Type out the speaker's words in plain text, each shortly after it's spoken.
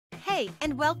Hi,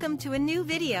 and welcome to a new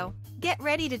video. Get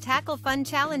ready to tackle fun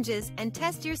challenges and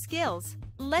test your skills.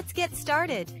 Let's get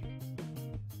started.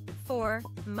 4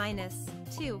 minus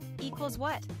 2 equals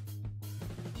what?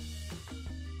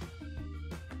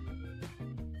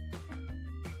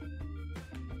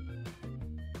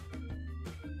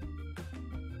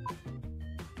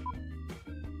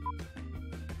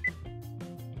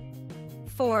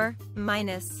 Four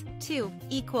minus 2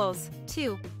 equals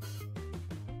 2.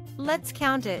 Let's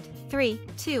count it. 3,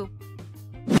 2.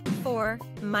 4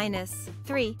 minus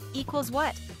 3 equals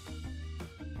what?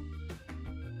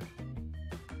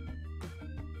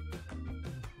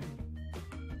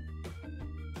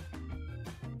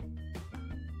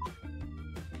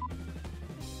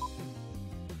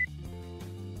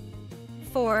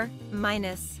 Four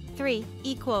minus 3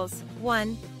 equals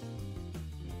 1.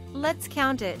 Let's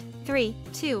count it. 3,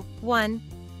 2, 1.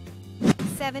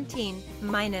 17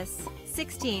 minus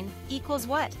 16 equals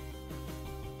what?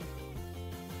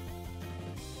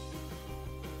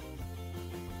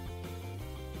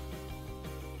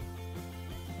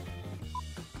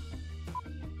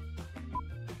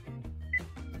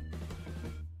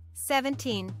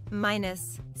 Seventeen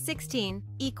minus 16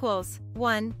 equals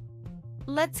 1.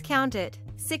 Let's count it.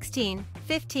 16,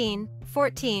 15,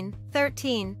 14,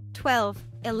 13, 12,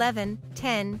 11,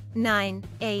 10, 9,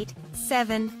 8,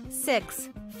 7, 6,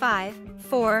 5,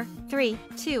 4, 3,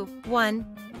 2, 1.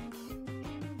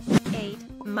 8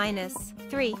 minus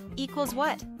 3 equals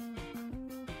what?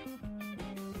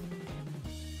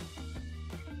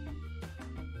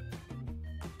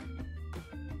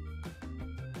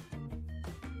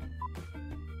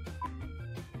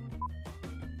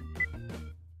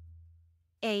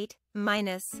 Eight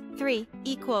minus 3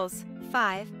 equals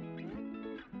 5.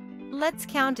 Let's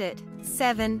count it.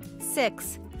 7,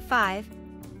 6, 5.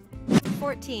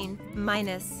 14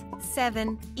 minus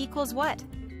 7 equals what?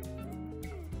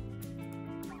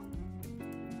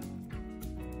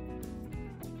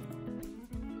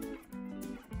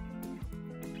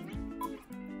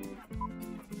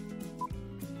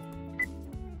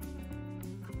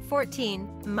 Fourteen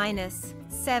minus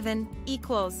 7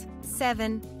 equals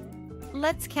 7.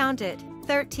 Let's count it.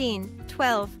 13,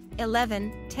 12,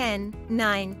 11, 10,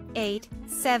 9, 8,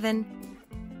 7.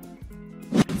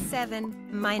 7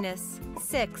 minus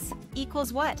 6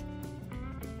 equals what?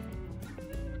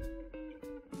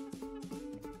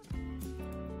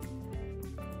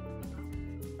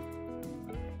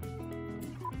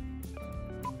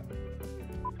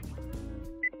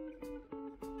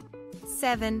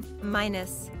 Seven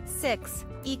minus 6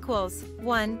 equals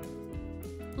 1.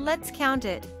 Let's count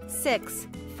it. 6,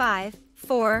 5,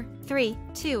 4, 3,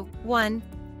 2, 1.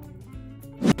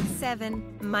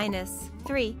 7 minus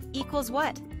 3 equals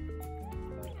what?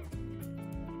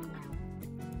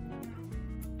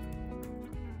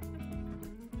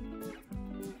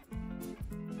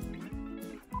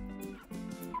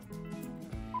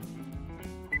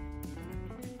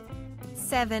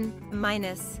 Seven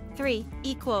minus 3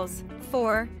 equals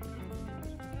 4.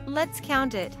 Let's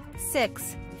count it.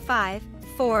 6, 5,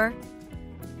 4.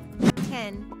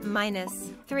 10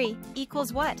 minus 3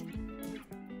 equals what?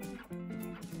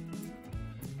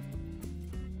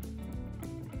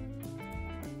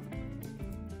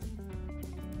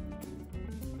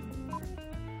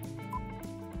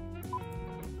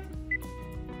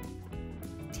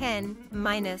 Ten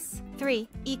minus 3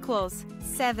 equals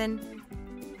 7.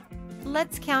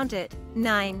 Let's count it.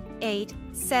 9, 8,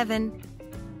 7.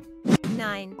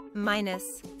 9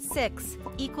 minus 6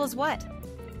 equals what?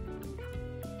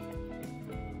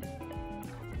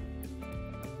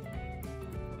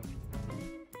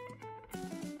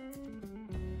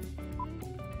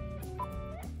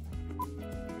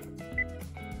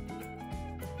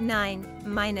 Nine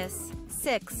minus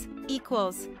 6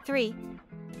 equals 3.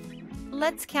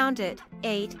 Let's count it.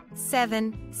 8,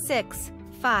 7, 6,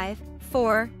 5,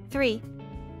 4, 3.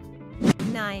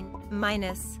 9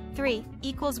 minus 3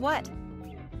 equals what?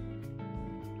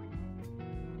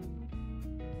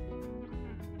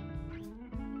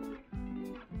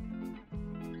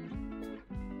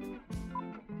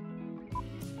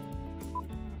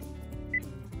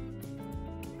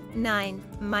 Nine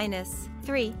minus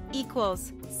 3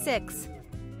 equals 6.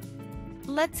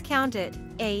 Let's count it.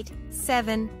 8,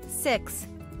 7, 6.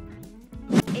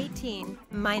 18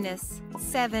 minus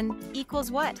 7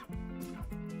 equals what?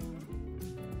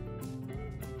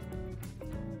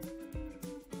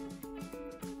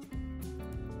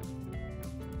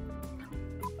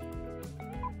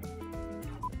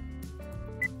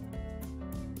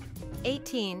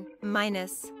 Eighteen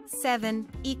minus 7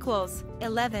 equals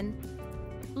 11.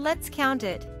 Let's count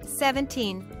it.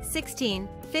 17, 16,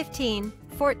 15,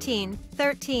 14,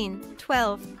 13,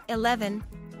 12, 11.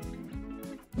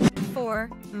 4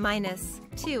 minus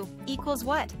 2 equals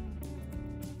what?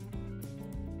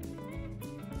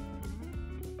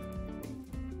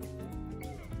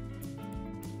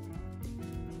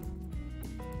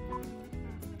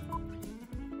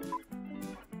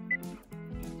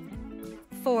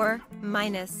 Four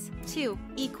minus 2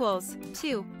 equals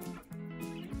 2.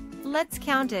 Let's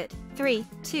count it. 3,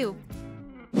 2.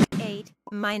 8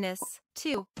 minus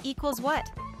 2 equals what?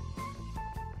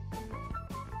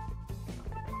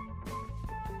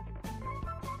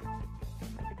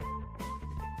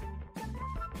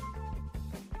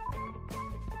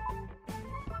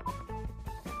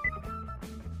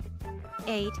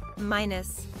 Eight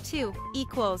minus 2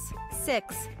 equals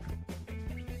 6.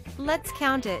 Let's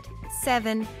count it.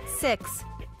 7, 6.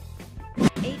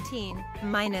 18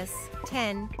 minus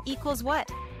 10 equals what?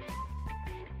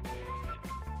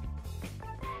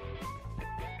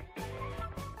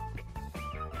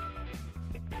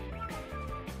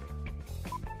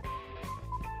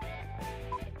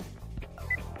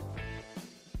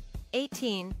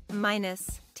 Eighteen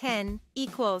minus 10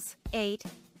 equals 8.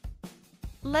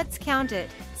 Let's count it.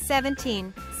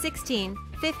 17, 16,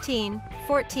 15,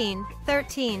 14,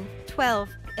 13, 12,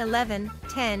 11,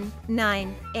 10,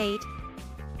 9, 8.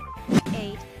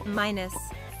 8 minus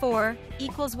 4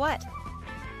 equals what?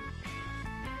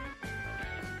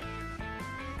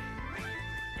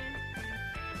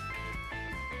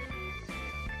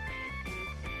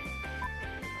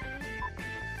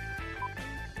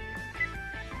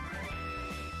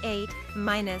 Eight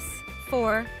minus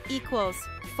 4 equals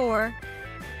 4.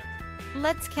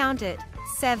 Let's count it.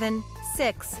 7,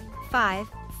 6,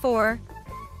 5, 4.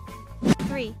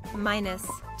 3 minus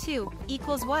 2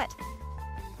 equals what?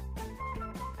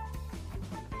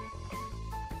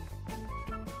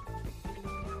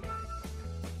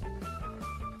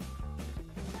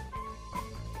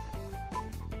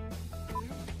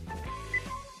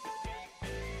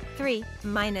 Three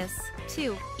minus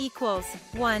 2 equals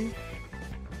 1.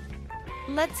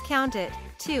 Let's count it.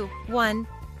 2, 1.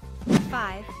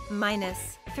 5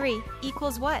 minus 3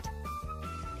 equals what?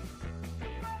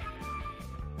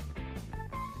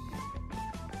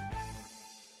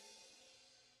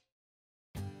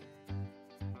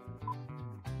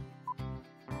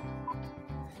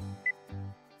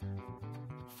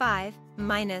 Five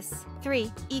minus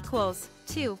 3 equals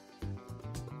 2.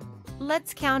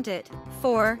 Let's count it.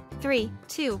 4, 3,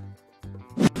 2.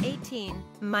 18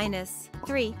 minus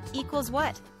 3 equals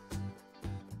what?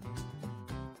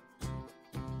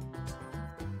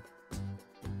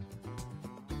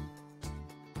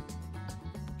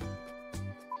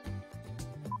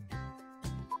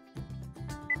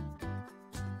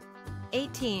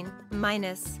 Eighteen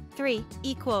minus 3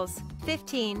 equals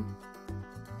 15.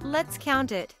 Let's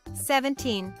count it.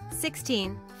 17,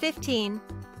 16, 15.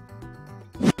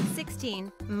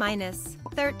 16 minus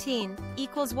 13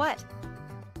 equals what?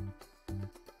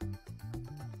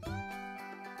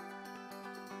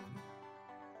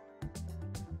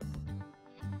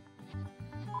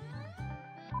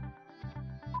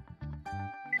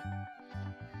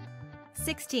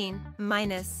 Sixteen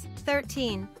minus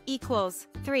 13 equals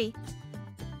 3.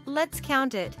 Let's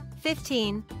count it.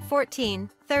 15, 14,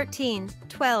 13,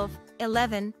 12,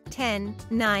 11, 10,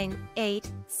 9,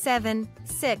 8, 7,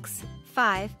 6,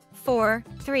 5, 4,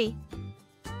 3.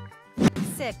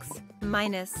 6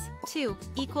 minus 2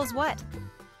 equals what?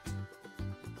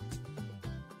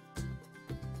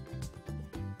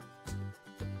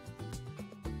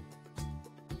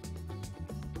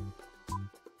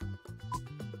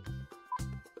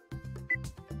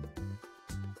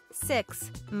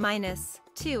 Six minus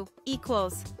 2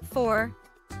 equals 4.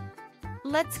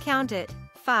 Let's count it.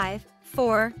 5,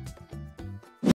 4,